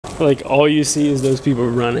Like, all you see is those people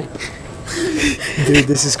running. Dude,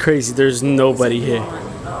 this is crazy. There's nobody here.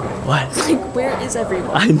 What? Like, where is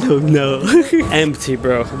everyone? I don't know. Empty,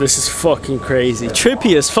 bro. This is fucking crazy.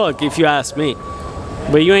 Trippy as fuck, if you ask me.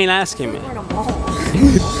 But you ain't asking me. We're in a mall.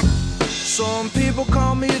 Some people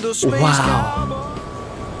call me the space Wow.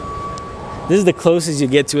 This is the closest you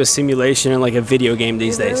get to a simulation in like a video game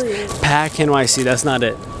these days. Really is. Pack NYC, that's not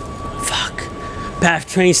it. Fuck. PATH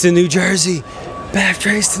trains to New Jersey. PATH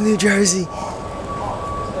trains to New Jersey.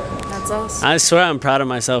 That's us. I swear I'm proud of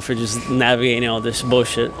myself for just navigating all this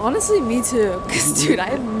bullshit. Honestly, me too. Cause dude, I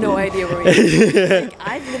have no idea where we are. Like,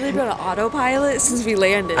 I've literally been on autopilot since we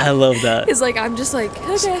landed. I love that. It's like I'm just like,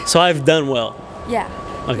 okay. So I've done well. Yeah.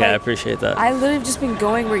 Okay, Like, I appreciate that. I literally have just been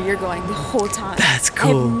going where you're going the whole time. That's I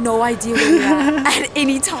cool. have no idea where you're at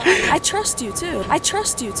any time. I trust you too. I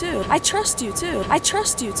trust you too. I trust you too. I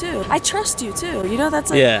trust you too. I trust you too. You know,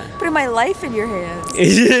 that's like Yeah. putting my life in your hands.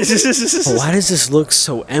 Why does this look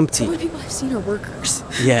so empty? The only people I've seen are workers.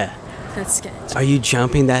 Yeah. That's sketch. Are you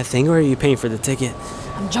jumping that thing or are you paying for the ticket?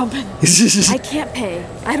 I'm jumping. I can't pay.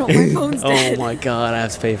 I don't. My phone's dead. Oh my god, I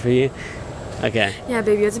have to pay for you? Okay. Yeah,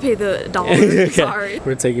 baby, you have to pay the dollar. Okay. Sorry.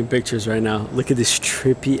 We're taking pictures right now. Look at this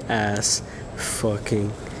trippy ass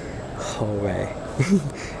fucking hallway.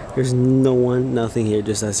 There's no one, nothing here,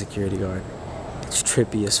 just that security guard. It's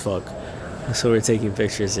trippy as fuck. So we're taking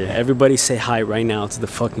pictures here. Everybody say hi right now to the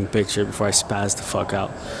fucking picture before I spaz the fuck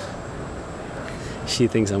out. She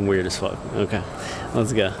thinks I'm weird as fuck. Okay,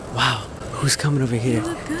 let's go. Wow, who's coming over here? You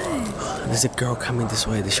look good. There's a girl coming this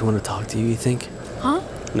way. Does she want to talk to you, you think? Huh?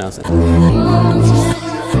 Nothing.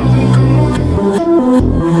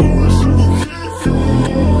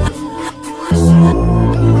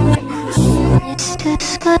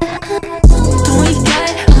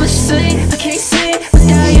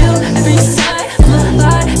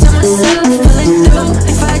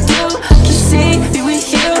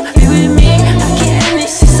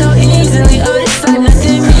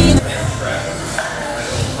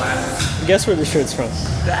 Guess where the shirt's from?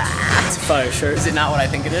 It's a fire shirt. Is it not what I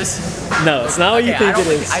think it is? No, it's not what you think it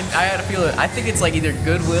is. I had a feeling. I think it's like either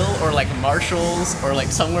Goodwill or like Marshalls or like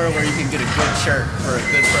somewhere where you can get a good shirt for a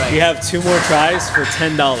good price. You have 2 more tries for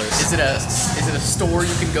 $10. Is it a store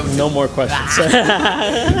you can go to? No more questions.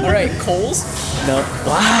 All right, Kohl's. No.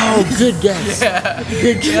 Wow, good guess. Yeah.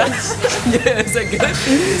 Good guess. Yeah, is that good?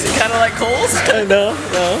 Is it kind of like Kohl's? No,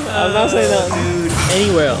 I'm not saying that. Dude.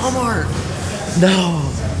 Anywhere else. Walmart. No.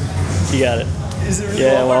 You got it. Is it really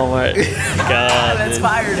Yeah, Walmart? Walmart. God, That's dude.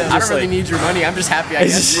 fire though. I don't really need your money. I'm just happy I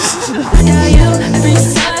guess.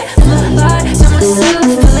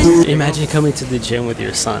 Imagine coming to the gym with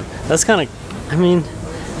your son. That's kind of, I mean,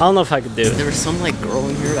 I don't know if I could do it. There was some like girl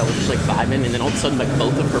in here that was just like vibing, and then all of a sudden like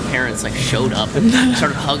both of her parents like showed up and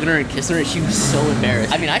started hugging her and kissing her, and she was so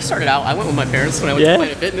embarrassed. I mean, I started out. I went with my parents when I went to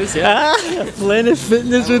Planet Fitness. Yeah. Planet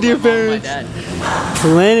Fitness with your parents. My dad.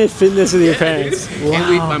 Planet Fitness with your parents. Dude. Wow.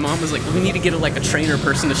 And my mom was like, we need to get like a trainer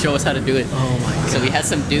person to show us how to do it. Oh my god. So we had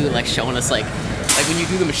some dude like showing us like when you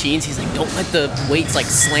do the machines, he's like, don't let the weights like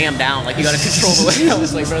slam down. Like you gotta control the weight. I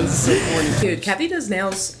was like, bro, this is so corny. Dude, Kathy does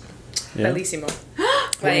nails. Bellissimo.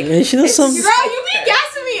 Like, and she does some. Girl, you be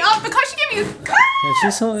gassing me up because she gave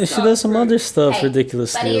me. She does some other stuff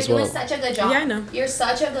ridiculously buddy, as well. you're doing such a good job. Yeah, I know. You're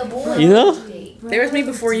such a good boy. You know? There was me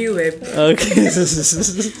before you, babe. Okay,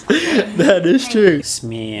 that is true.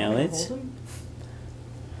 Smell it.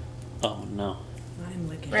 Oh no. I'm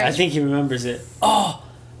licking. I think he remembers it. Oh.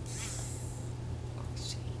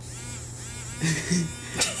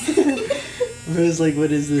 Bro's like,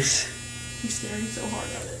 what is this? He's staring so hard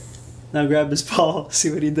at it. Now grab his paw,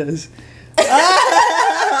 see what he does.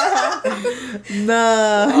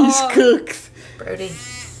 Nah, he's cooked. Brody,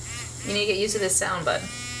 you need to get used to this sound, bud.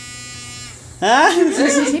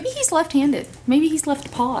 Maybe he's left-handed. Maybe he's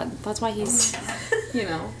left-pawed. That's why he's, you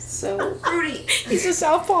know, so... Brody, He's a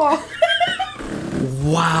southpaw.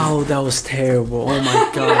 Wow, that was terrible. Oh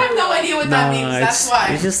my god. I have no idea what that means. That's why.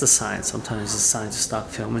 It's just a sign. Sometimes it's a sign to stop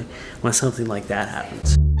filming when something like that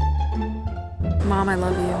happens. Mom, I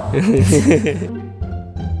love you.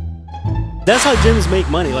 That's how gyms make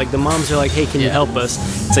money. Like the moms are like, hey, can you help us?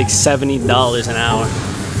 It's like $70 an hour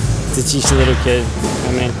to teach the little kid.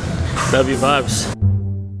 I mean, W vibes.